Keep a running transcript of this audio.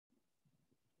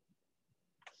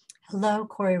Hello,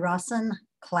 Cory-Rawson,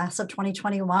 class of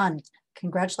 2021.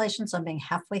 Congratulations on being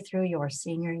halfway through your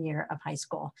senior year of high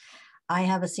school. I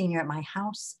have a senior at my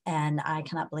house and I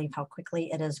cannot believe how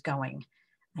quickly it is going.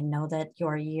 I know that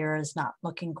your year is not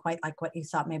looking quite like what you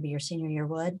thought maybe your senior year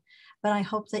would, but I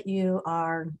hope that you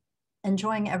are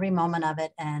enjoying every moment of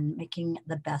it and making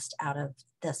the best out of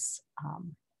this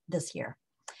year.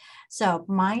 So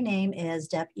my name is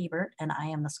Deb Ebert, and I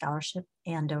am the Scholarship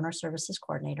and Donor Services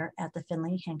Coordinator at the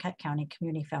Findlay-Hancock County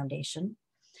Community Foundation.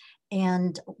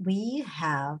 And we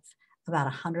have about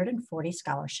 140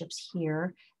 scholarships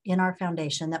here in our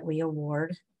foundation that we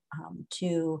award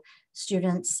to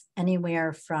students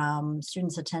anywhere from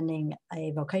students attending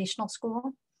a vocational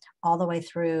school all the way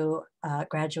through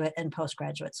graduate and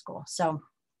postgraduate school. So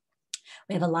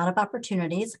we have a lot of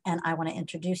opportunities, and I want to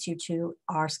introduce you to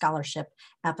our scholarship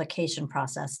application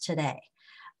process today.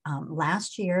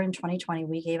 Last year in 2020,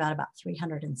 we gave out about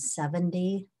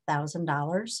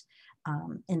 $370,000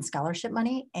 in scholarship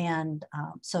money, and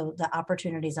so the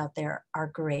opportunities out there are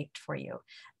great for you.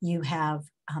 You have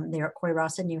there at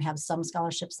Cory-Rawson, you have some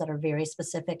scholarships that are very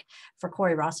specific for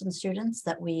Cory-Rawson students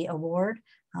that we award,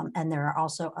 and there are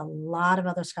also a lot of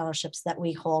other scholarships that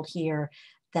we hold here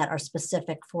that are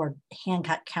specific for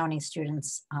Hancock County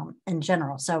students in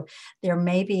general. So there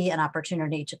may be an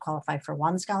opportunity to qualify for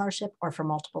one scholarship or for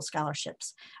multiple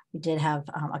scholarships. We did have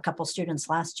a couple students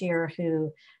last year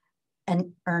who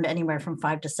earned anywhere from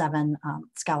 5 to 7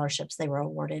 scholarships they were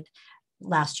awarded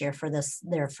last year for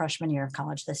their freshman year of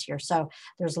college this year. So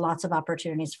there's lots of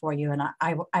opportunities for you. And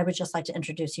I would just like to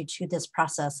introduce you to this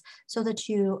process so that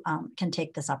you can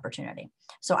take this opportunity.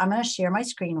 So I'm going to share my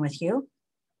screen with you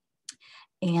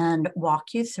and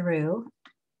walk you through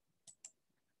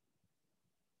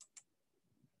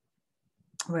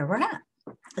where we're at.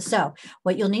 So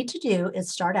what you'll need to do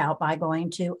is start out by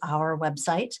going to our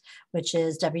website, which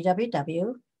is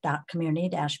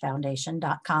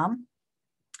www.community-foundation.com,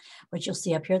 which you'll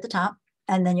see up here at the top,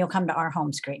 and then you'll come to our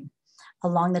home screen.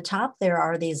 Along the top, there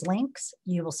are these links.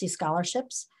 You will see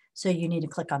scholarships, so you need to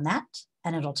click on that,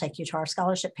 and it'll take you to our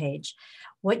scholarship page.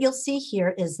 What you'll see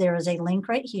here is there is a link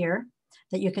right here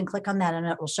that you can click on that, and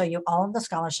it will show you all of the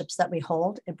scholarships that we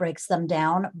hold. It breaks them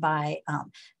down by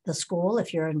the school.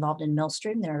 If you're involved in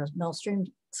Millstream, there are Millstream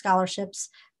scholarships,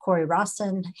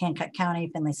 Cory-Rawson, Hancock County,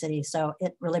 Findlay City. So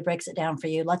it really breaks it down for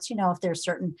you, lets you know if there's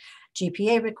certain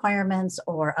GPA requirements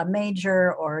or a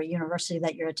major or a university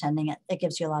that you're attending. It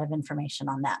gives you a lot of information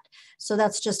on that. So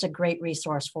that's just a great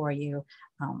resource for you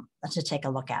to take a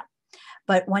look at.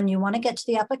 But when you want to get to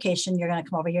the application, you're going to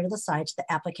come over here to the side to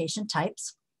the application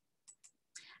types.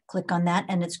 Click on that,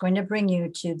 and it's going to bring you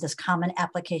to this common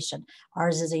application.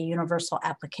 Ours is a universal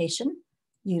application.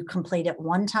 You complete it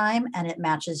one time, and it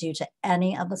matches you to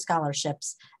any of the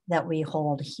scholarships that we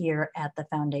hold here at the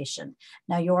foundation.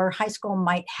 Now, your high school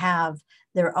might have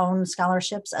their own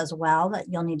scholarships as well that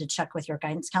you'll need to check with your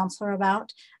guidance counselor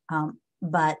about,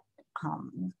 but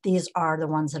these are the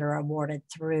ones that are awarded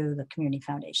through the community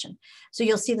foundation. So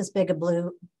you'll see this big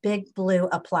blue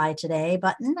apply today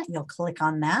button. You'll click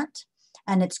on that.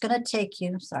 And it's going to take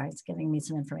you, sorry, it's giving me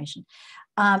some information.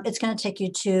 It's going to take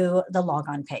you to the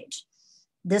logon page.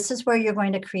 This is where you're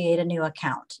going to create a new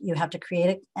account. You have to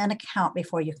create an account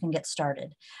before you can get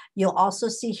started. You'll also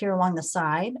see here along the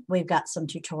side, we've got some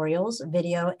tutorials,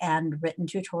 video and written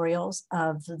tutorials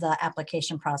of the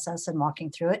application process and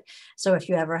walking through it. So if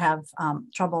you ever have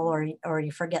trouble or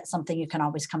you forget something, you can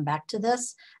always come back to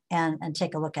this and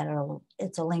take a look at it.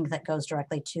 It's a link that goes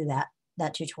directly to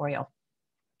that tutorial.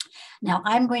 Now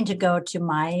I'm going to go to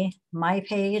my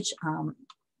page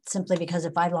simply because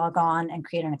if I log on and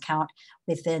create an account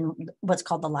within what's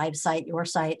called the live site, your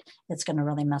site, it's going to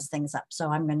really mess things up. So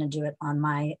I'm going to do it on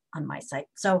my site.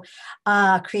 So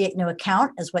create new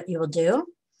account is what you will do.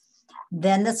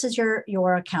 Then this is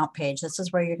your account page. This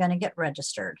is where you're going to get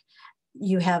registered.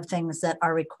 You have things that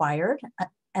are required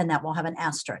and that will have an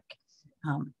asterisk.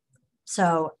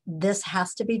 So this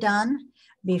has to be done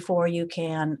before you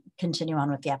can continue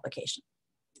on with the application.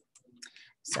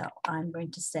 So I'm going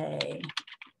to say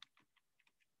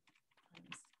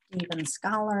Stephen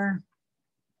Scholar.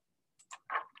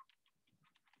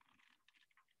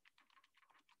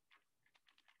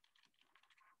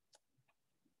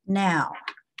 Now,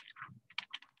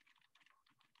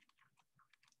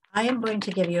 I am going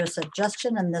to give you a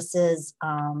suggestion, and this is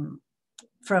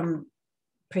from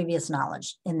previous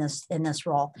knowledge in this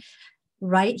role.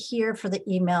 Right here for the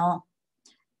email,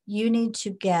 you need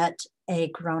to get a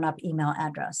grown-up email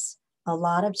address. A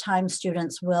lot of times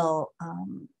students will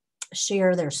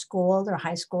share their school, their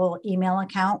high school email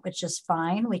account, which is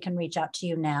fine. We can reach out to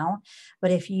you now.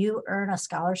 But if you earn a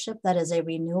scholarship that is a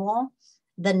renewal,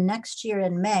 the next year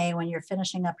in May, when you're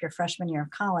finishing up your freshman year of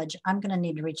college, I'm going to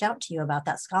need to reach out to you about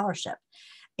that scholarship.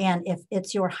 And if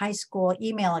it's your high school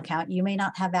email account, you may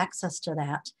not have access to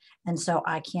that. And so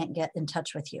I can't get in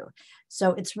touch with you.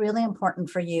 So it's really important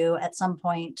for you at some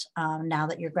point, now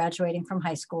that you're graduating from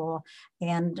high school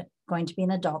and going to be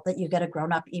an adult, that you get a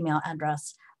grown-up email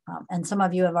address. And some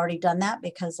of you have already done that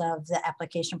because of the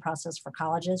application process for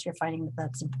colleges. You're finding that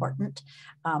that's important.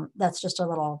 That's just a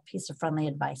little piece of friendly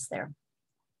advice there.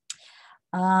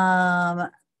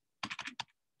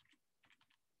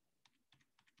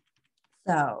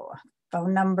 So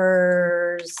phone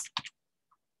numbers,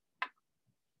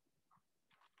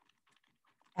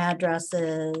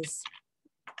 addresses,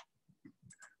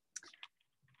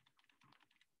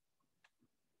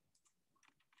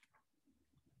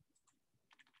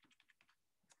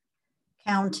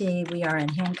 county, we are in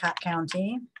Hancock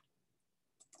County.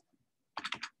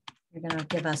 You're going to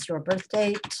give us your birth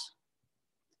date.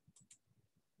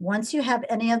 Once you have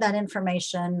any of that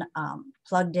information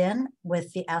plugged in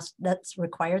with the that's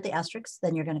required, the asterisks,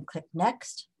 then you're going to click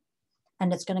next,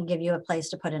 and it's going to give you a place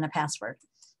to put in a password.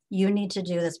 You need to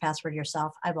do this password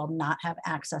yourself. I will not have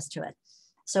access to it.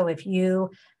 So if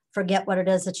you forget what it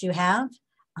is that you have,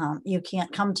 you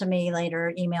can't come to me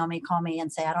later, email me, call me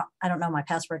and say, I don't know my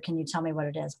password. Can you tell me what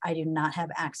it is? I do not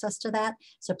have access to that.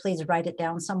 So please write it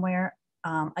down somewhere.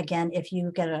 Again, if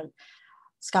you get a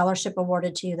scholarship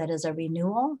awarded to you that is a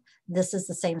renewal, this is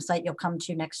the same site you'll come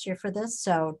to next year for this.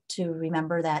 So to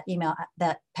remember that email,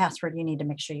 that password, you need to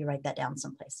make sure you write that down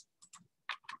someplace.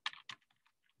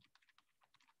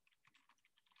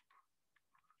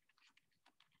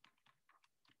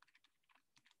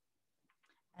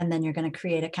 And then you're going to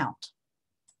create an account.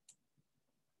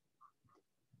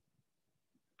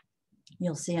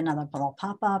 You'll see another little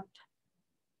pop-up,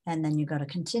 and then you go to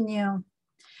continue.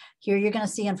 Here you're going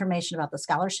to see information about the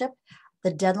scholarship.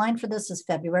 The deadline for this is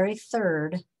February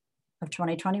 3rd of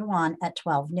 2021 at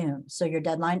 12 noon. So your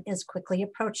deadline is quickly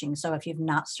approaching. So if you've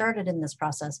not started in this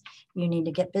process, you need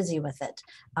to get busy with it.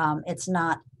 It's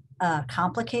not a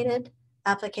complicated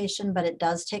application, but it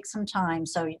does take some time.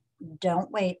 So don't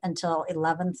wait until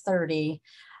 11:30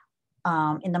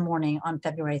 in the morning on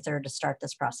February 3rd to start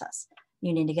this process.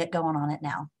 You need to get going on it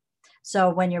now. So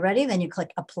when you're ready, then you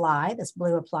click apply, this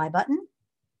blue apply button.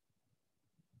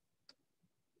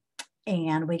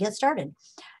 And we get started.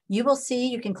 You will see,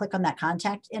 you can click on that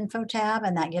contact info tab,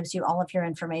 and that gives you all of your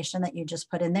information that you just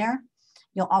put in there.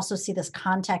 You'll also see this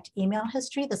contact email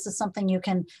history. This is something you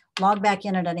can log back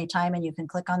in at any time, and you can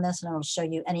click on this and it'll show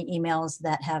you any emails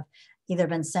that have either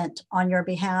been sent on your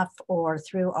behalf or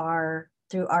through our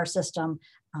system,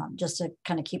 just to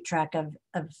kind of keep track of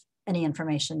any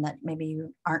information that maybe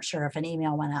you aren't sure if an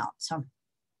email went out. So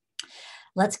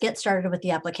let's get started with the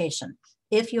application.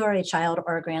 If you are a child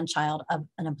or a grandchild of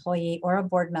an employee or a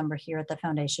board member here at the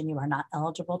foundation, you are not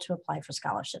eligible to apply for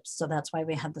scholarships. So that's why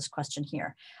we have this question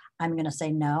here. I'm going to say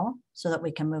no so that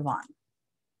we can move on.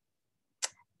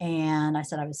 And I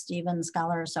said I was Stephen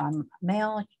Scholar, so I'm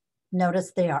male.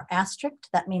 Notice they are asterisked.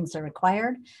 That means they're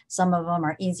required. Some of them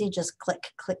are easy, just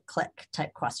click, click, click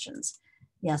type questions.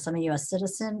 Yes, I'm a U.S.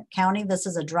 citizen. County, this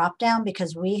is a drop down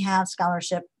because we have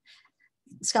scholarships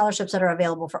that are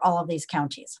available for all of these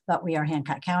counties, but we are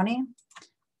Hancock County.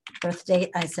 Birth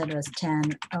date, I said was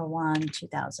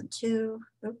 10/01/2002.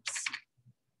 Oops.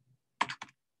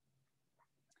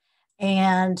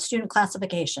 And student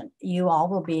classification. You all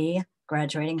will be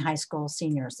graduating high school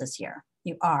seniors this year.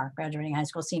 You are graduating high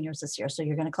school seniors this year. So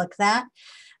you're going to click that.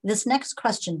 This next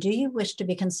question, do you wish to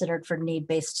be considered for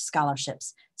need-based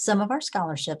scholarships? Some of our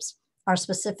scholarships are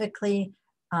specifically,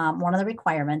 one of the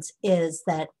requirements is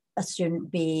that a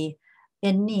student be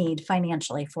in need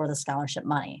financially for the scholarship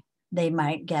money. They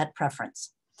might get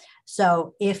preference.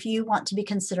 So if you want to be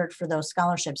considered for those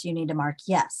scholarships, you need to mark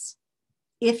yes.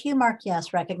 If you mark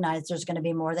yes, recognize there's going to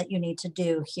be more that you need to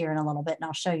do here in a little bit, and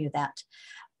I'll show you that.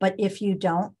 But if you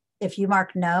don't, if you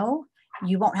mark no,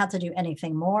 you won't have to do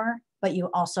anything more, but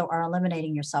you also are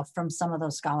eliminating yourself from some of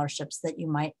those scholarships that you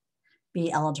might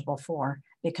be eligible for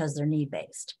because they're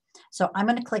need-based. So I'm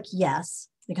going to click yes,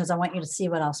 because I want you to see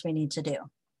what else we need to do.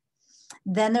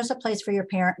 Then there's a place for your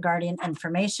parent guardian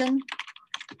information.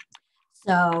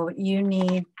 So you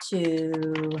need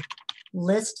to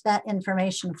list that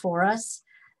information for us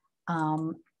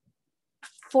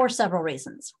for several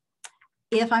reasons.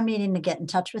 If I'm needing to get in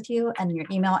touch with you and your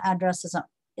email address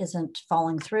isn't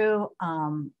falling through,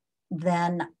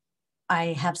 then I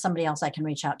have somebody else I can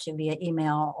reach out to via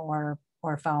email or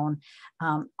or phone.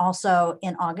 Also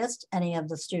in August, any of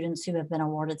the students who have been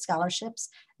awarded scholarships,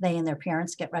 they and their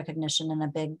parents get recognition in a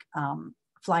big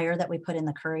flyer that we put in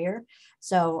the Courier.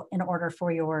 So in order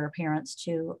for your parents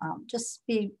to just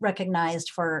be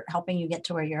recognized for helping you get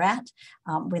to where you're at,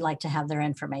 we like to have their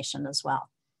information as well.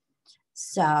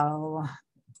 So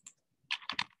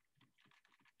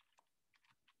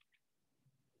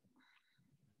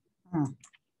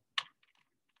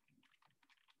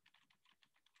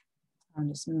I'm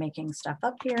just making stuff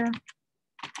up here.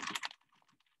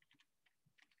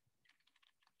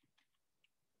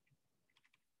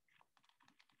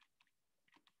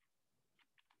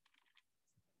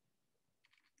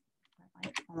 I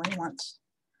only want.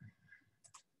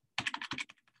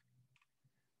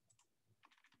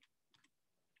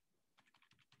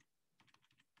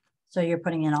 So you're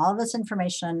putting in all of this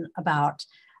information about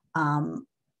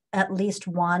at least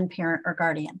one parent or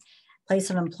guardian. Place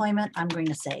of employment, I'm going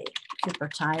to say Cooper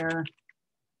Tire.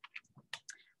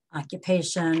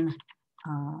 Occupation,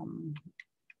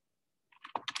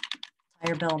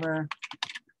 tire builder.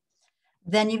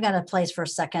 Then you've got a place for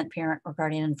second parent or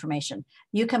guardian information.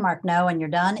 You can mark no and you're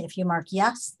done. If you mark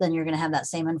yes, then you're going to have that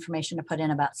same information to put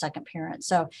in about second parent.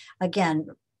 So again,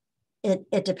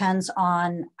 it depends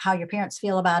on how your parents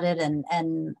feel about it,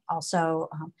 and also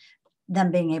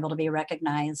them being able to be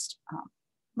recognized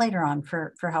later on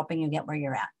for helping you get where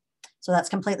you're at. So that's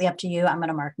completely up to you. I'm going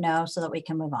to mark no so that we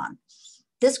can move on.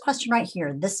 This question right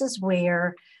here, this is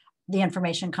where the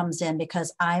information comes in,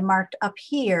 because I marked up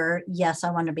here, yes, I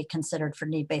want to be considered for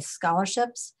need-based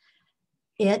scholarships.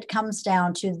 It comes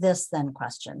down to this then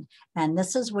question. And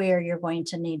this is where you're going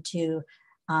to need to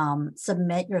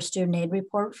submit your student aid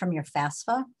report from your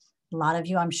FAFSA. A lot of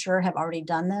you, I'm sure, have already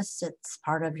done this. It's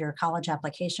part of your college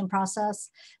application process.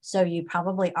 So you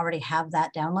probably already have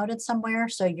that downloaded somewhere.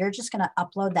 So you're just going to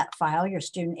upload that file, your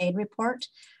student aid report,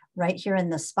 right here in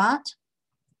this spot.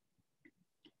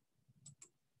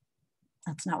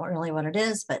 That's not really what it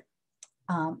is, but,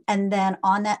 and then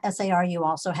on that SAR, you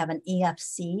also have an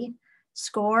EFC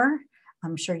score.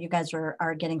 I'm sure you guys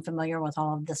are getting familiar with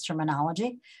all of this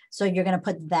terminology. So you're going to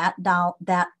put that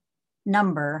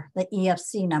number, the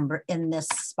EFC number, in this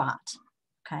spot,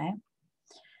 okay?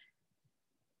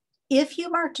 If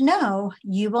you marked no,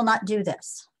 you will not do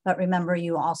this. But remember,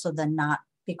 you also then not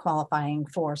be qualifying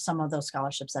for some of those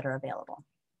scholarships that are available.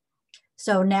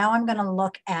 So now I'm going to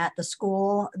look at the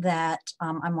school that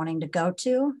I'm wanting to go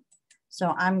to.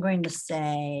 So I'm going to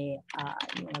say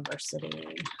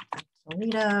University of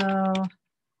Toledo.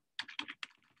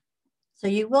 So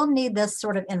you will need this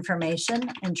sort of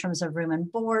information in terms of room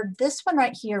and board. This one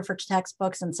right here for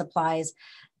textbooks and supplies,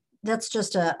 that's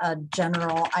just a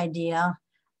general idea,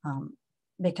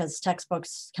 because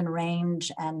textbooks can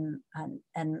range and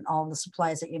all the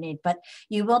supplies that you need. But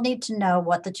you will need to know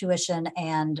what the tuition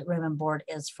and room and board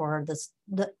is for this,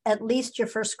 at least your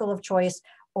first school of choice,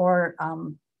 or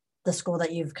the school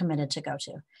that you've committed to go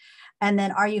to. And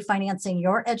then, are you financing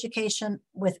your education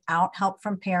without help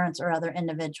from parents or other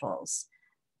individuals?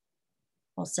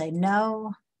 We'll say,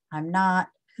 no, I'm not.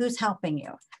 Who's helping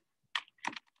you?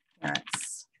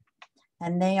 Parents.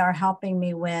 And they are helping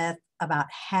me with about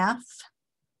half.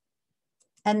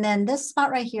 And then this spot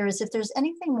right here is if there's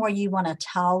anything more you want to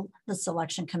tell the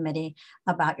selection committee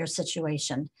about your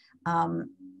situation.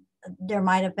 There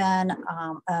might have been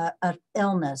an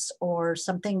illness or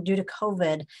something due to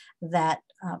COVID that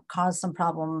caused some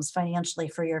problems financially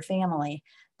for your family.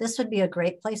 This would be a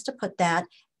great place to put that.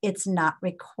 It's not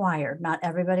required. Not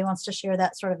everybody wants to share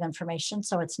that sort of information,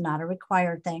 so it's not a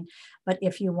required thing. But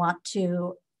if you want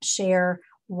to share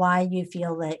why you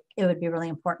feel that it would be really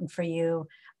important for you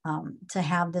to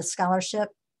have this scholarship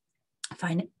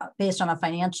based on a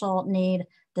financial need,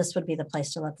 this would be the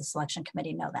place to let the selection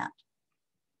committee know that.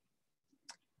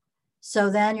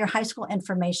 So then your high school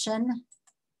information,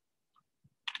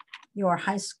 your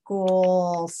high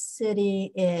school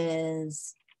city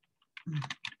is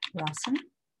Rawson,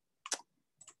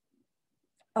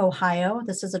 Ohio.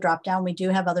 This is a drop down. We do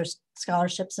have other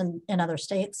scholarships in other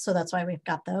states, so that's why we've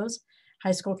got those.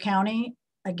 High school county,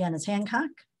 again, is Hancock.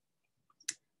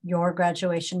 Your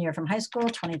graduation year from high school,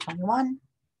 2021.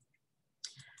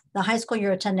 The high school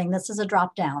you're attending, this is a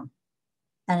drop down.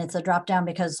 And it's a drop down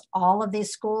because all of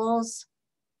these schools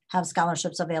have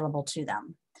scholarships available to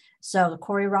them. So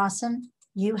Cory-Rawson,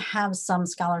 you have some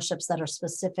scholarships that are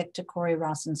specific to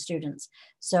Cory-Rawson students.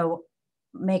 So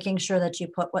making sure that you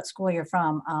put what school you're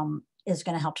from is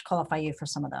going to help to qualify you for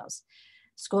some of those.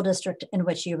 School district in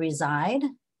which you reside.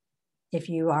 If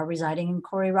you are residing in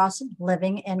Cory-Rawson,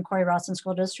 living in Cory-Rawson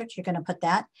School District, you're going to put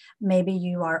that. Maybe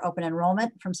you are open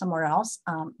enrollment from somewhere else,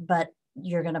 but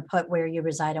you're going to put where you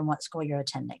reside and what school you're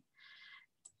attending.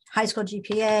 High school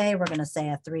GPA, we're going to say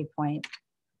a 3.6.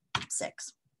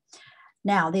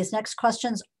 Now, these next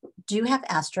questions do have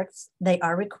asterisks. They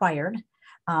are required,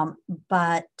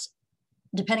 but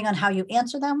depending on how you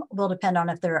answer them will depend on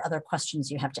if there are other questions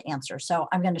you have to answer. So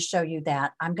I'm going to show you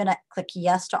that. I'm going to click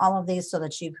yes to all of these so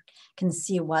that you can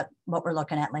see what we're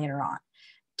looking at later on.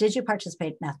 Did you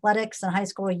participate in athletics in high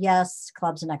school? Yes.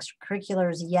 Clubs and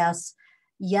extracurriculars? Yes.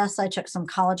 Yes, I took some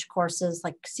college courses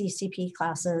like CCP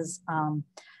classes.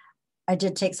 I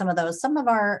did take some of those. Some of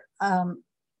our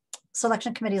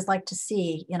selection committees like to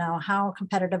see, you know, how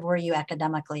competitive were you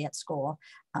academically at school?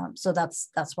 So that's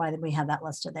why we have that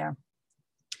listed there.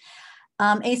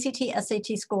 ACT,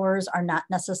 SAT scores are not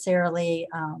necessarily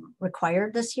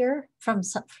required this year from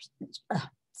some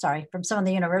of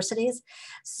the universities.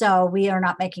 So we are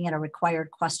not making it a required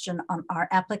question on our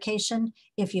application.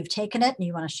 If you've taken it and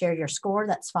you want to share your score,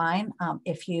 that's fine.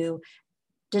 If you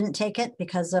didn't take it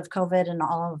because of COVID and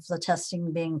all of the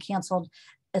testing being canceled,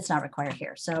 it's not required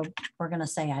here. So we're going to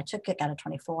say I took it, got a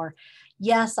 24.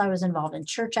 Yes, I was involved in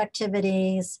church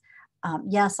activities.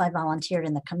 Yes, I volunteered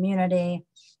in the community.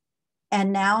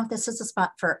 And now this is a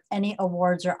spot for any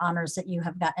awards or honors that you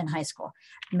have got in high school.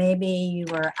 Maybe you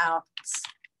were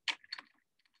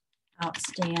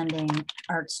outstanding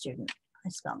art student. I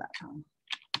spelled that wrong.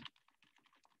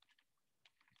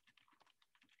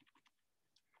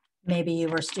 Maybe you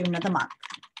were student of the month.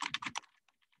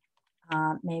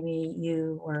 Maybe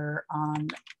you were on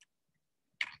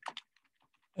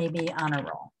AB honor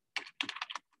roll.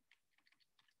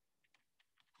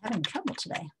 Having trouble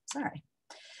today, sorry.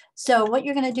 So what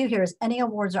you're going to do here is any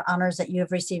awards or honors that you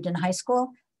have received in high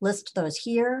school, list those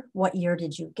here. What year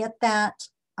did you get that,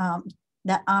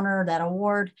 that honor, that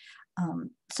award?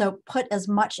 So put as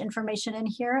much information in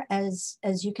here as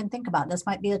you can think about. This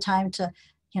might be a time to,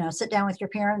 you know, sit down with your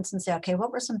parents and say, okay,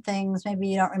 what were some things? Maybe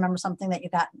you don't remember something that you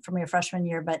got from your freshman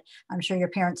year, but I'm sure your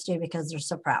parents do because they're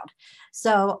so proud.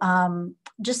 So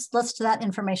just list that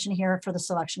information here for the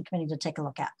selection committee to take a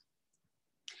look at.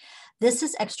 This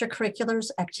is extracurriculars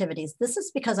activities. This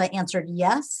is because I answered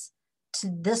yes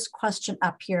to this question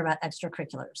up here about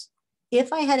extracurriculars.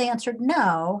 If I had answered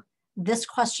no, this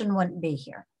question wouldn't be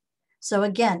here. So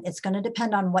again, it's going to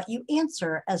depend on what you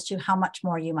answer as to how much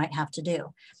more you might have to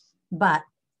do. But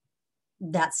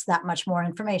that's that much more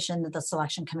information that the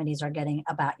selection committees are getting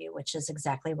about you, which is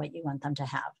exactly what you want them to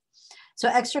have. So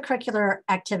extracurricular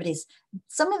activities,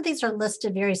 some of these are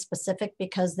listed very specific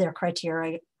because they're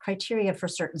criteria for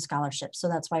certain scholarships. So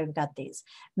that's why we've got these.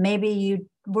 Maybe you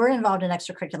were involved in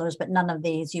extracurriculars, but none of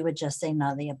these, you would just say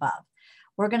none of the above.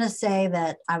 We're going to say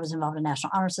that I was involved in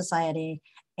National Honor Society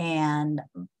and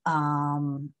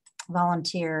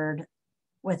volunteered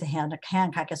with the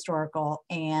Hancock Historical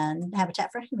and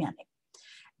Habitat for Humanity.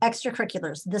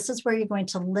 Extracurriculars, this is where you're going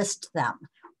to list them.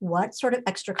 What sort of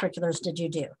extracurriculars did you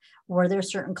do? Were there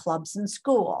certain clubs in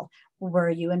school? Were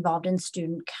you involved in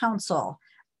student council?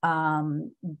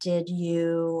 Did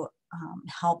you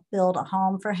help build a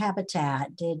home for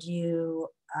Habitat? Did you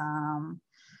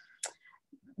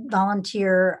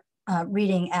volunteer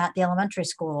reading at the elementary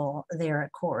school there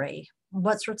at Cory?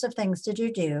 What sorts of things did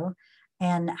you do?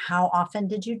 And how often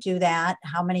did you do that?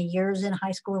 How many years in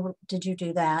high school did you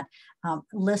do that?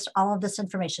 List all of this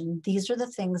information. These are the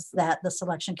things that the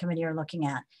selection committee are looking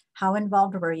at. How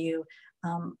involved were you?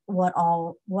 What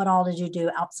all did you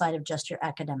do outside of just your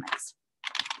academics?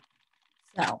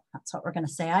 So that's what we're going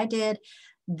to say I did.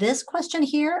 This question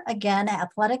here, again,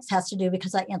 athletics has to do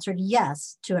because I answered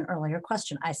yes to an earlier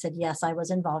question. I said, yes, I was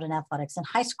involved in athletics in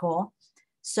high school.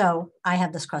 So I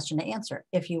have this question to answer.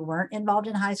 If you weren't involved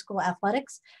in high school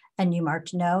athletics and you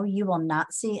marked no, you will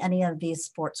not see any of these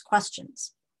sports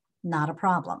questions. Not a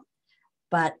problem.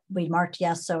 But we marked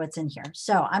yes, so it's in here.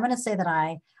 So I'm going to say that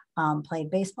I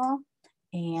played baseball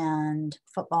and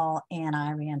football and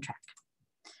I ran track.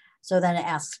 So then it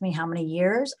asks me how many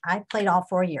years. I played all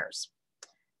 4 years.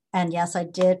 And yes, I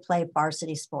did play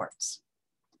varsity sports.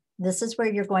 This is where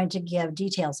you're going to give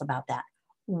details about that.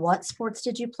 What sports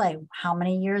did you play? How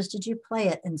many years did you play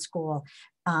it in school?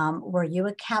 Were you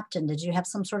a captain? Did you have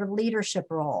some sort of leadership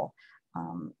role?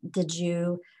 Did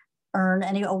you earn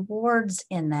any awards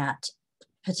in that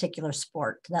particular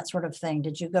sport? That sort of thing.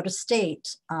 Did you go to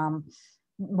state?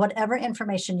 Whatever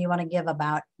information you want to give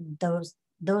about those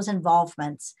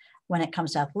involvements when it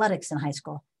comes to athletics in high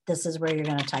school, this is where you're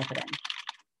going to type it in.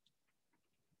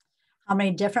 How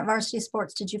many different varsity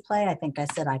sports did you play? I think I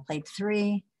said I played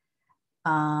 3.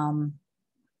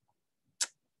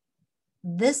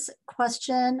 This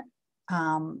question,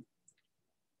 how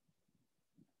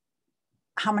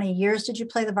many years did you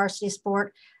play the varsity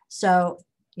sport? So,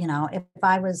 you know, if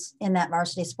I was in that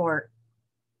varsity sport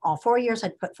all 4 years,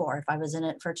 I'd put 4. If I was in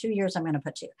it for 2 years, I'm going to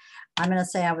put 2. I'm going to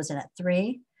say I was in it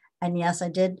 3. And yes, I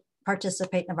did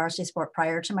participate in a varsity sport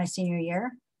prior to my senior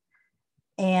year.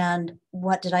 And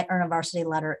what did I earn a varsity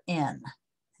letter in?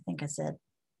 I think I said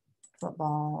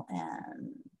football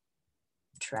and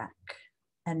track,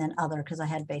 and then other, because I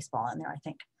had baseball in there, I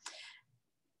think.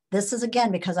 This is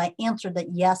again because I answered that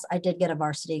yes, I did get a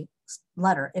varsity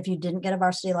letter. If you didn't get a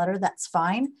varsity letter, that's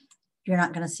fine. You're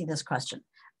not going to see this question.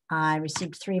 I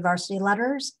received 3 varsity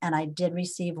letters, and I did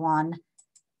receive one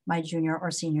my junior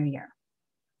or senior year.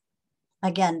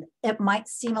 Again, it might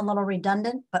seem a little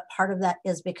redundant, but part of that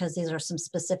is because these are some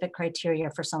specific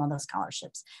criteria for some of the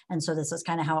scholarships. And so this is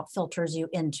kind of how it filters you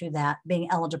into that being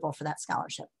eligible for that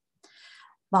scholarship.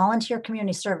 Volunteer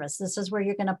community service. This is where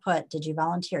you're going to put, did you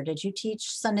volunteer? Did you teach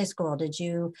Sunday school? Did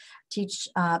you teach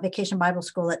Vacation Bible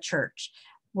School at church?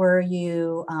 Were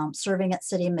you serving at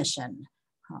City Mission?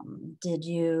 Did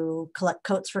you collect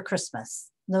coats for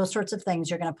Christmas? Those sorts of things.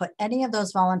 You're going to put any of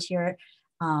those volunteer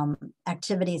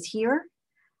activities here.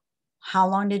 How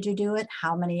long did you do it?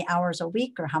 How many hours a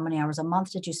week or how many hours a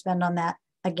month did you spend on that?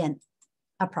 Again,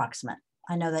 approximate.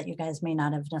 I know that you guys may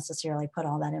not have necessarily put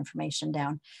all that information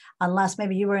down, unless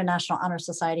maybe you were a National Honor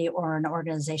Society or an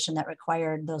organization that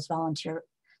required those volunteer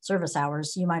service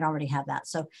hours. You might already have that.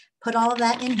 So put all of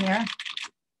that in here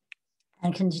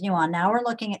and continue on. Now we're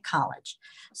looking at college.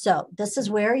 So this is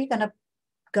where you're going to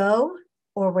go,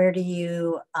 or where do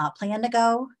you plan to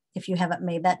go if you haven't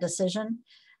made that decision.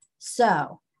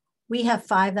 So we have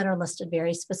 5 that are listed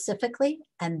very specifically,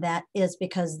 and that is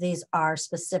because these are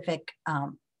specific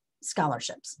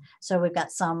scholarships. So we've got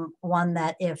one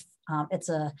that if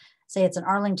say it's an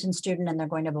Arlington student and they're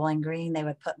going to Bowling Green, they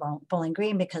would put Bowling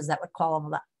Green because that would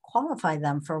qualify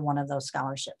them for one of those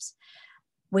scholarships.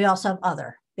 We also have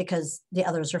other, because the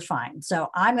others are fine. So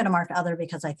I'm going to mark other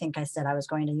because I think I said I was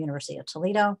going to University of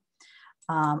Toledo.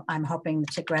 I'm hoping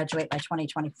to graduate by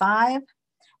 2025.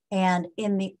 And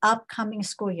in the upcoming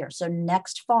school year, so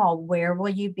next fall, where will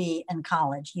you be in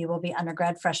college? You will be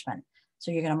undergrad freshman. So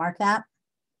you're going to mark that.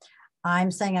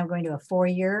 I'm saying I'm going to a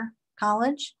 4-year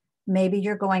college. Maybe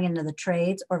you're going into the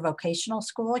trades or vocational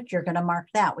school. You're going to mark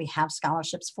that. We have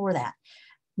scholarships for that.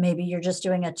 Maybe you're just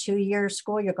doing a 2-year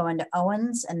school. You're going to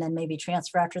Owens and then maybe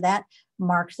transfer after that.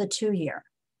 Mark the 2-year.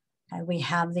 Okay, we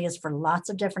have these for lots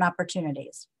of different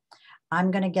opportunities. I'm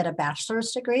going to get a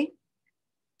bachelor's degree,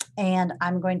 and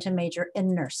I'm going to major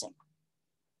in nursing.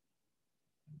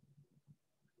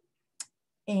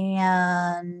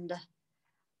 And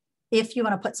if you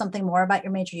want to put something more about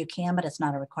your major, you can, but it's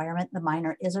not a requirement. The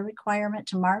minor is a requirement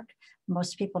to mark.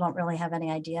 Most people don't really have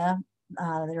any idea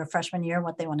their freshman year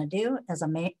what they want to do as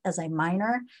a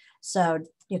minor. So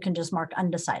you can just mark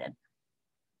undecided.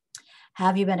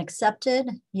 Have you been accepted?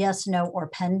 Yes, no, or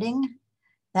pending.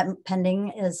 That pending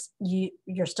is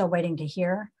you're still waiting to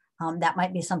hear. That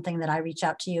might be something that I reach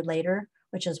out to you later,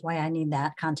 which is why I need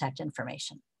that contact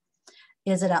information.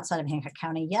 Is it outside of Hancock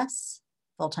County? Yes.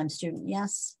 Full-time student?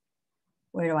 Yes.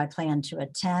 Where do I plan to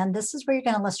attend? This is where you're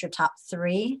going to list your top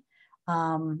 3,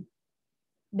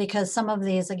 because some of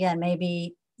these, again,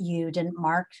 maybe you didn't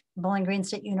mark Bowling Green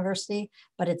State University,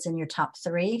 but it's in your top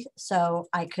 3. So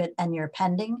I could, and you're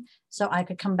pending. So I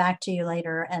could come back to you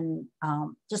later and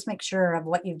just make sure of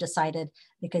what you've decided,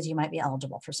 because you might be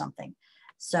eligible for something.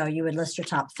 So you would list your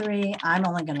top 3. I'm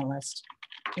only going to list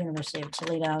University of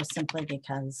Toledo simply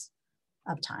because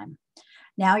of time.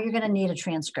 Now you're going to need a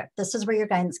transcript. This is where your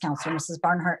guidance counselor, Mrs.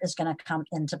 Barnhart, is going to come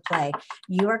into play.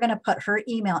 You are going to put her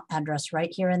email address right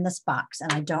here in this box.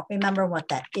 And I don't remember what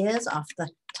that is off the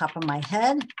top of my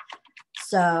head.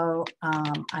 So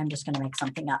I'm just going to make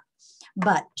something up.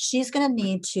 But she's going to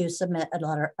need to submit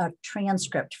a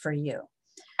transcript for you.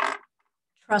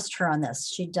 Trust her on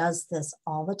this. She does this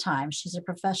all the time. She's a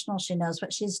professional. She knows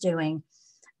what she's doing.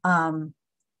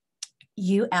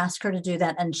 You ask her to do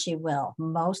that and she will.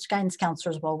 Most guidance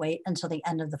counselors will wait until the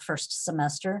end of the first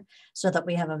semester so that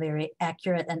we have a very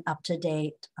accurate and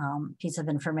up-to-date piece of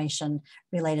information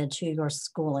related to your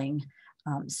schooling.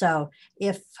 So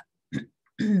if,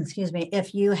 excuse me,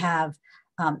 if you have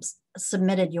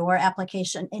submitted your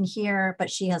application in here,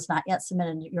 but she has not yet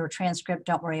submitted your transcript,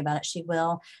 don't worry about it. She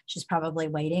will. She's probably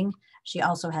waiting. She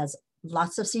also has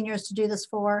lots of seniors to do this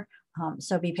for.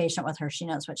 So be patient with her. She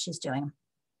knows what she's doing.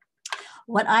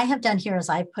 What I have done here is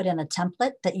I put in a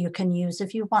template that you can use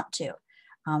if you want to.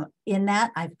 In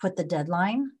that, I've put the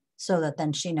deadline so that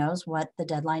then she knows what the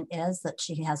deadline is, that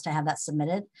she has to have that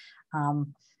submitted.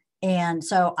 And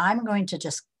so I'm going to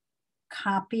just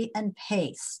copy and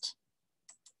paste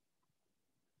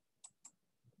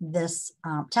this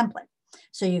template.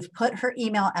 So you've put her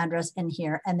email address in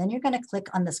here, and then you're going to click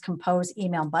on this compose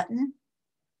email button,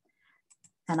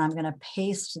 and I'm going to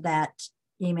paste that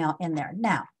email in there.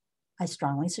 Now, I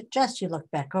strongly suggest you look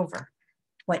back over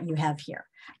what you have here,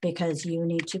 because you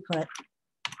need to put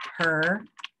her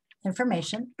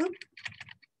information. Oop.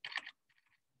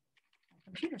 My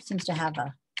computer seems to have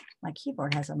my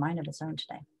keyboard has a mind of its own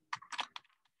today.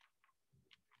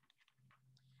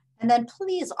 And then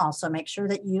please also make sure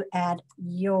that you add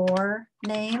your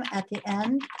name at the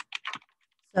end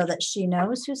so that she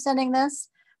knows who's sending this.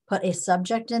 Put a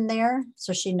subject in there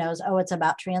so she knows, oh, it's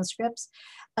about transcripts.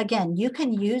 Again, you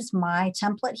can use my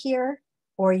template here,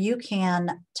 or you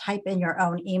can type in your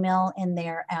own email in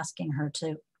there asking her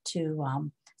to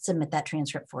submit that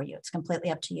transcript for you. It's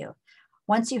completely up to you.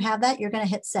 Once you have that, you're going to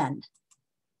hit send.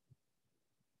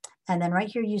 And then right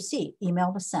here you see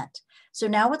email was sent. So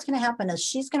now what's going to happen is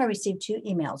she's going to receive 2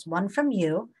 emails, one from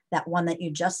you, that one that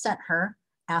you just sent her,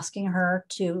 asking her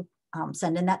to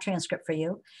send in that transcript for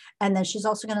you. And then she's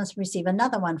also going to receive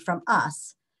another one from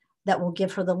us that will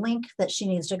give her the link that she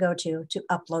needs to go to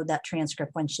upload that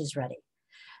transcript when she's ready.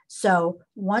 So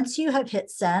once you have hit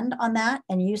send on that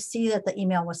and you see that the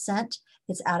email was sent,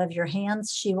 it's out of your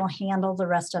hands. She will handle the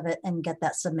rest of it and get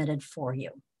that submitted for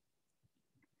you.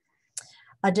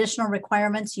 Additional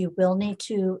requirements, you will need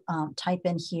to type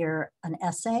in here an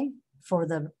essay for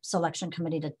the selection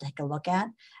committee to take a look at.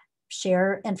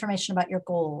 Share information about your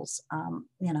goals.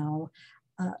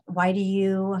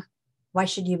 Why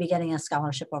should you be getting a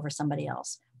scholarship over somebody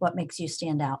else? What makes you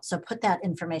stand out? So put that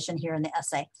information here in the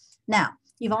essay. Now,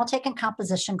 you've all taken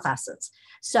composition classes.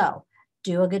 So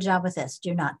do a good job with this.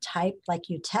 Do not type like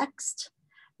you text.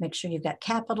 Make sure you've got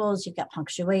capitals, you've got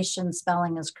punctuation,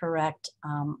 spelling is correct.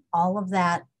 All of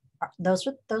that, those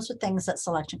are things that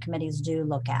selection committees do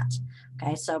look at.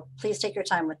 Okay, so please take your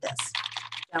time with this.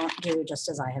 Don't do just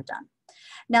as I have done.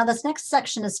 Now this next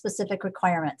section is specific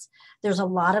requirements. There's a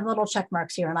lot of little check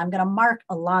marks here, and I'm going to mark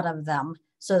a lot of them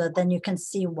so that then you can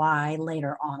see why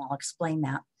later on. I'll explain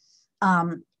that.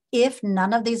 If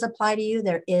none of these apply to you,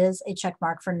 there is a check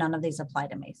mark for none of these apply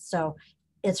to me. So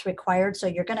it's required, so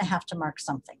you're going to have to mark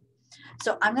something.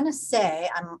 So I'm going to say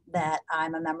that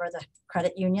I'm a member of the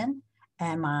credit union,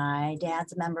 and my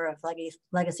dad's a member of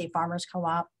Legacy Farmers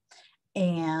Co-op,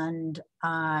 and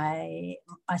I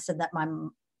said that my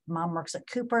mom works at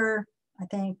Cooper, I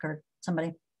think, or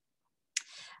somebody.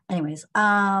 Anyways,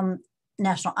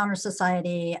 National Honor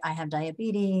Society, I have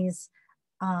diabetes,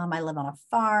 I live on a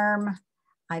farm,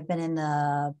 I've been in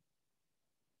the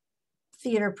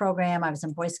theater program, I was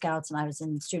in Boy Scouts, and I was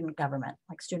in student government,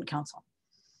 like student council.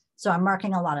 So I'm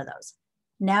marking a lot of those.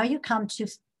 Now you come to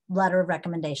letter of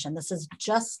recommendation. This is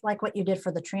just like what you did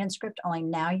for the transcript, only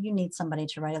now you need somebody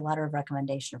to write a letter of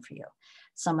recommendation for you.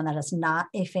 Someone that is not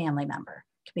a family member.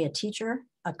 It could be a teacher,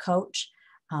 a coach,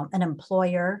 an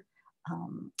employer,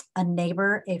 a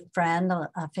neighbor, a friend,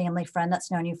 a family friend that's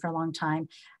known you for a long time,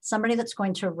 somebody that's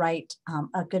going to write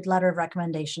a good letter of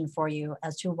recommendation for you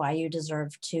as to why you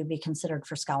deserve to be considered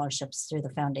for scholarships through the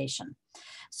foundation.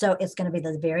 So it's going to be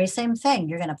the very same thing.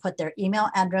 You're going to put their email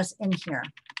address in here.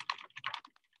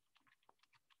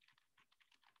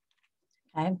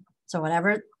 Okay, so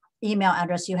whatever email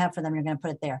address you have for them, you're going to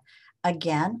put it there.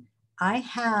 Again, I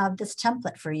have this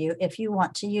template for you if you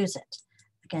want to use it.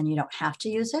 Again, you don't have to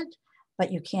use it,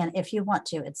 but you can if you want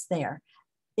to. It's there.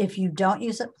 If you don't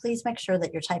use it, please make sure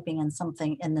that you're typing in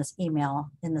something in this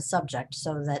email in the subject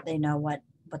so that they know what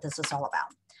this is all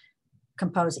about.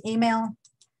 Compose email.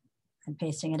 I'm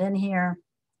pasting it in here.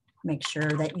 Make sure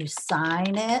that you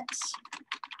sign it,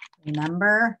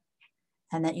 remember,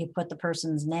 and that you put the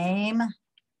person's name.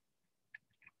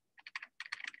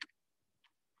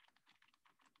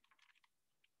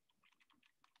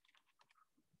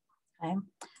 Okay.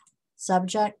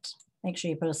 Subject, make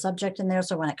sure you put a subject in there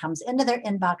so when it comes into their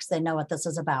inbox, they know what this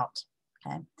is about.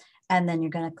 Okay. And then you're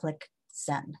going to click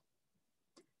send.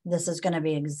 This is going to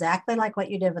be exactly like what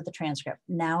you did with the transcript.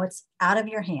 Now it's out of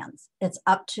your hands. It's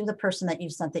up to the person that you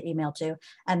sent the email to,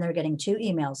 and they're getting 2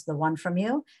 emails, the one from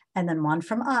you and then one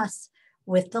from us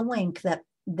with the link that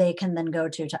they can then go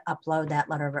to upload that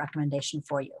letter of recommendation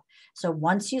for you. So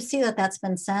once you see that that's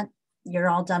been sent, you're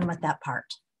all done with that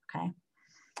part. Okay.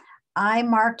 I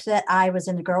marked that I was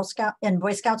in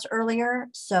Boy Scouts earlier,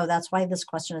 so that's why this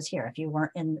question is here. If you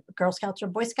weren't in Girl Scouts or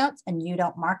Boy Scouts and you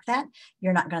don't mark that,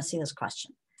 you're not going to see this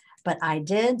question. But I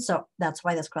did, so that's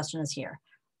why this question is here.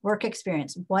 Work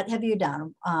experience. What have you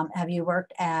done? Have you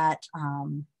worked at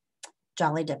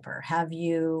Jolly Dipper? Have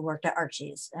you worked at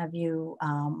Archie's? Have you,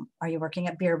 are you working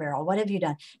at Beer Barrel? What have you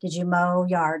done? Did you mow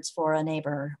yards for a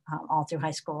neighbor all through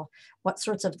high school? What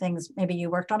sorts of things? Maybe you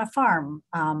worked on a farm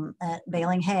at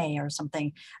baling hay or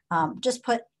something. Just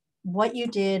put what you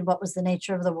did, what was the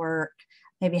nature of the work,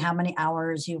 maybe how many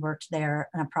hours you worked there.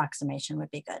 An approximation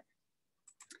would be good.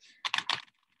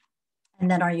 And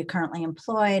then, are you currently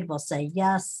employed? We'll say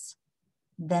yes.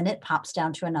 Then it pops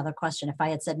down to another question. If I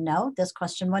had said no, this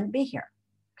question wouldn't be here,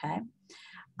 okay?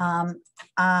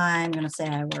 I'm gonna say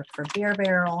I work for Beer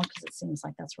Barrel because it seems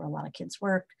like that's where a lot of kids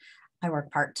work. I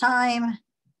work part-time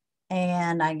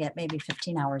and I get maybe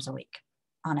 15 hours a week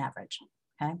on average,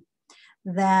 okay?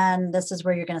 Then this is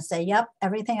where you're gonna say, yep,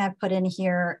 everything I've put in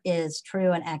here is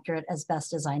true and accurate as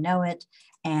best as I know it.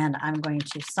 And I'm going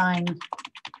to sign,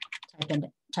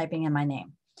 typing in my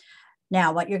name.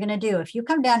 Now, what you're going to do, if you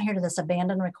come down here to this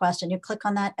abandon request and you click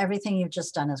on that, everything you've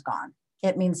just done is gone.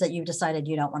 It means that you've decided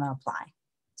you don't want to apply.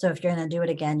 So if you're going to do it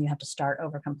again, you have to start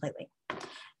over completely.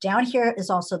 Down here is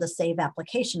also the Save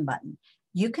Application button.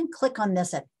 You can click on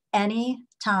this at any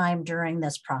time during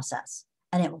this process,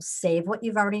 and it will save what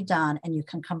you've already done, and you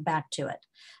can come back to it.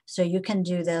 So you can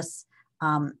do this,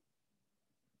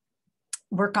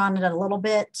 work on it a little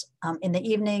bit in the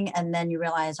evening, and then you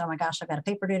realize, oh my gosh, I've got a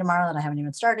paper due tomorrow that I haven't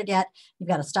even started yet. You've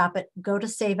got to stop it, go to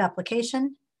Save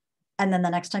Application, and then the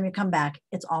next time you come back,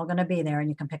 it's all going to be there and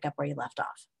you can pick up where you left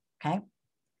off, okay?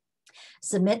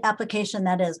 Submit application,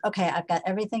 that is, okay, I've got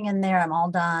everything in there, I'm all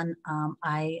done,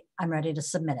 I'm ready to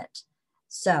submit it.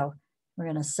 So we're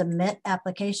going to submit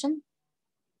application.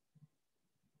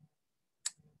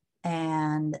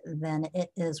 And then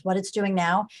it is, what it's doing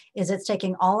now is it's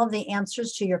taking all of the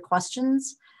answers to your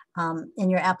questions in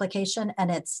your application,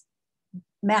 and it's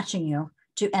matching you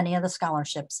to any of the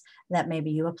scholarships that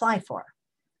maybe you apply for,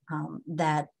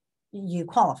 that you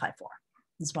qualify for,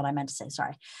 is what I meant to say,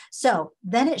 sorry. So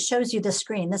then it shows you the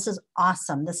screen. This is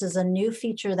awesome. This is a new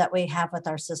feature that we have with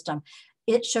our system.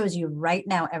 It shows you right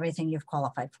now everything you've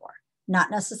qualified for.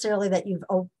 Not necessarily that you've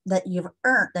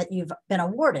earned, that you've been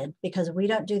awarded, because we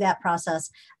don't do that process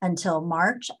until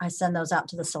March. I send those out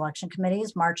to the selection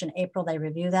committees. March and April, they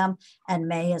review them, and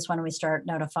May is when we start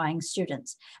notifying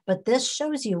students. But this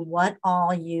shows you what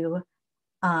all you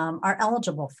are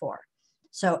eligible for.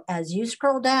 So as you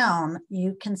scroll down,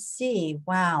 you can see,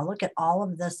 wow, look at all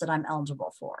of this that I'm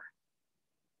eligible for,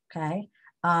 okay?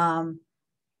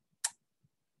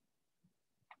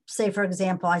 Say, for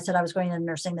example, I said I was going into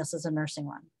nursing. This is a nursing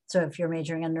one. So if you're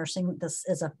majoring in nursing, this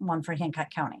is a one for Hancock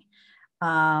County.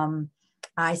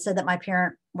 I said that my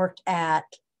parent worked at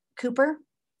Cooper.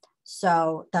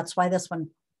 So that's why this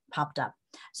one popped up.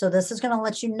 So this is going to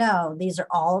let you know these are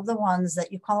all of the ones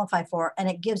that you qualify for, and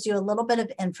it gives you a little bit of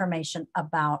information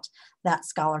about that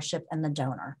scholarship and the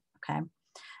donor, okay?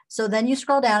 So then you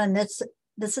scroll down, and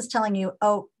this is telling you,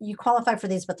 oh, you qualify for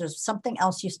these, but there's something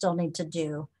else you still need to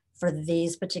do for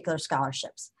these particular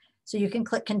scholarships. So you can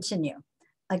click continue.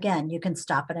 Again, you can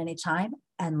stop at any time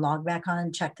and log back on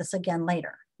and check this again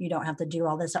later. You don't have to do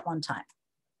all this at one time.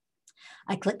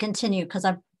 I click continue because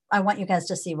I want you guys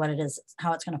to see what it is,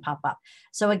 how it's going to pop up.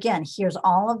 So again, here's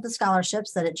all of the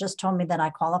scholarships that it just told me that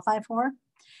I qualify for,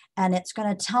 and it's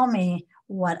going to tell me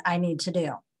what I need to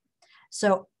do.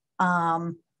 So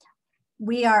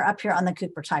we are up here on the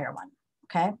Cooper Tire one,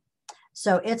 okay?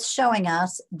 So it's showing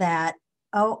us that,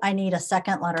 oh, I need a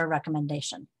second letter of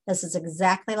recommendation. This is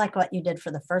exactly like what you did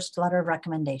for the first letter of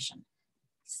recommendation.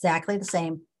 Exactly the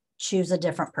same, choose a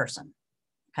different person.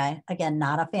 Okay, again,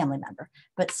 not a family member,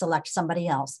 but select somebody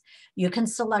else. You can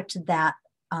select that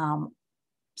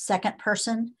second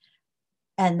person,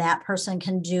 and that person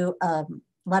can do a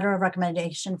letter of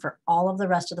recommendation for all of the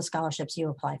rest of the scholarships you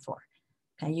apply for.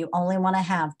 Okay, you only want to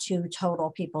have 2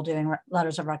 total people doing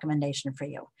letters of recommendation for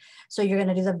you. So you're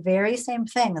going to do the very same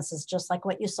thing. This is just like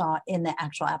what you saw in the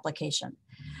actual application.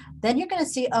 Then you're going to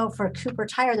see, oh, for Cooper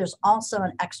Tire, there's also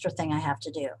an extra thing I have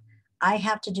to do. I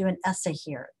have to do an essay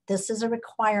here. This is a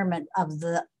requirement of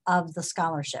the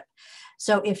scholarship.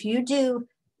 So if you do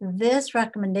this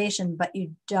recommendation, but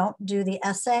you don't do the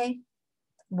essay,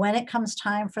 when it comes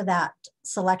time for that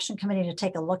selection committee to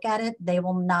take a look at it, they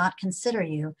will not consider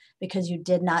you because you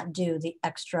did not do the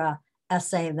extra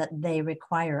essay that they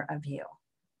require of you,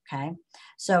 okay?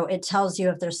 So it tells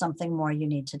you if there's something more you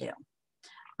need to do.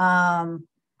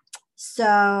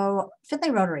 So Findlay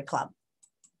Rotary Club.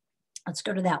 Let's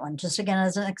go to that one, just again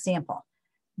as an example.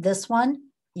 This one,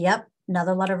 yep,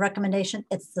 another letter of recommendation.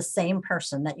 It's the same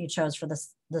person that you chose for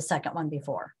the second one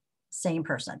before, same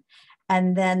person.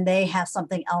 And then they have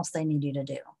something else they need you to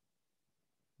do.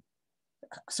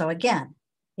 So again,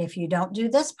 if you don't do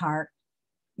this part,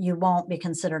 you won't be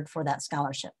considered for that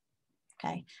scholarship.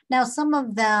 Okay. Now, some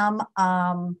of them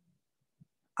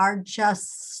are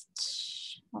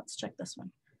just, let's check this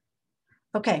one.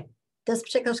 Okay. This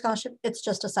particular scholarship, it's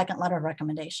just a second letter of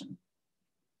recommendation.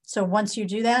 So once you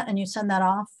do that and you send that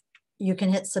off, you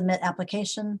can hit submit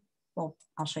application. Well,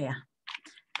 I'll show you.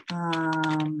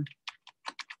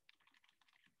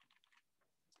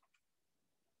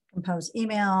 Compose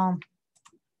email.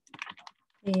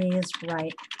 Please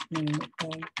write me a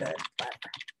good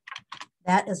letter.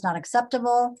 That is not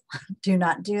acceptable. Do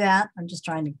not do that. I'm just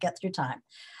trying to get through time.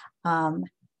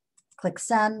 Click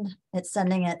send. It's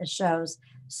sending it. It shows.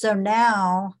 So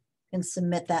now you can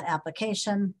submit that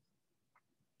application.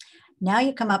 Now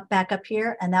you come back up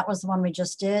here, and that was the one we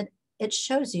just did. It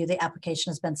shows you the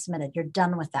application has been submitted. You're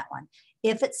done with that one.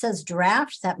 If it says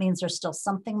draft, that means there's still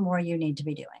something more you need to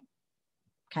be doing.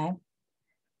 Okay.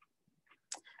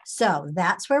 So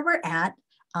that's where we're at.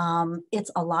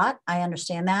 It's a lot. I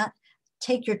understand that.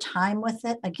 Take your time with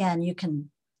it. Again, you can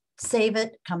save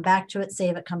it, come back to it,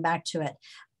 save it, come back to it.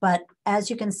 But as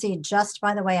you can see, just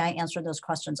by the way I answered those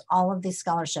questions, all of these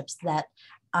scholarships that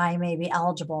I may be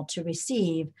eligible to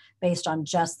receive based on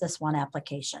just this one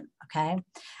application, okay?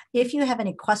 If you have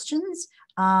any questions,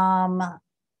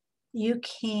 you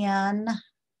can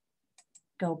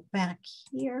go back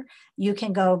here. You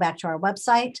can go back to our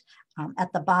website.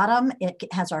 At the bottom, it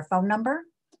has our phone number.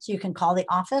 So you can call the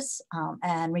office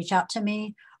and reach out to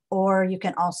me, or you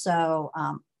can also,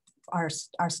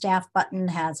 our staff button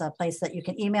has a place that you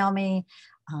can email me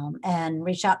and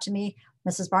reach out to me.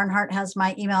 Mrs. Barnhart has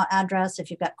my email address. If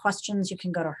you've got questions, you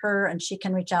can go to her and she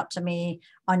can reach out to me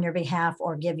on your behalf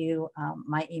or give you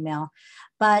my email.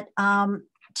 But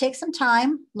take some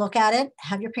time, look at it,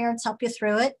 have your parents help you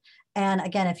through it. And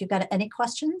again, if you've got any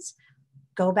questions,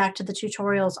 go back to the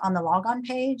tutorials on the logon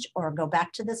page or go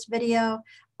back to this video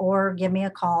or give me a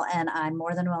call and I'm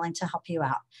more than willing to help you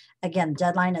out. Again,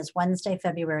 deadline is Wednesday,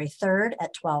 February 3rd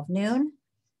at 12 noon.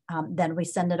 Then we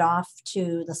send it off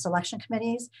to the selection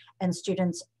committees and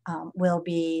students will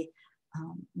be,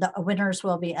 the winners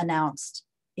will be announced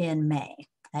in May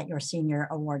at your senior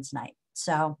awards night.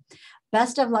 So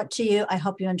best of luck to you. I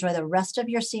hope you enjoy the rest of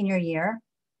your senior year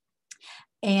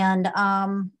and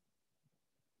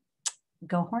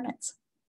go Hornets.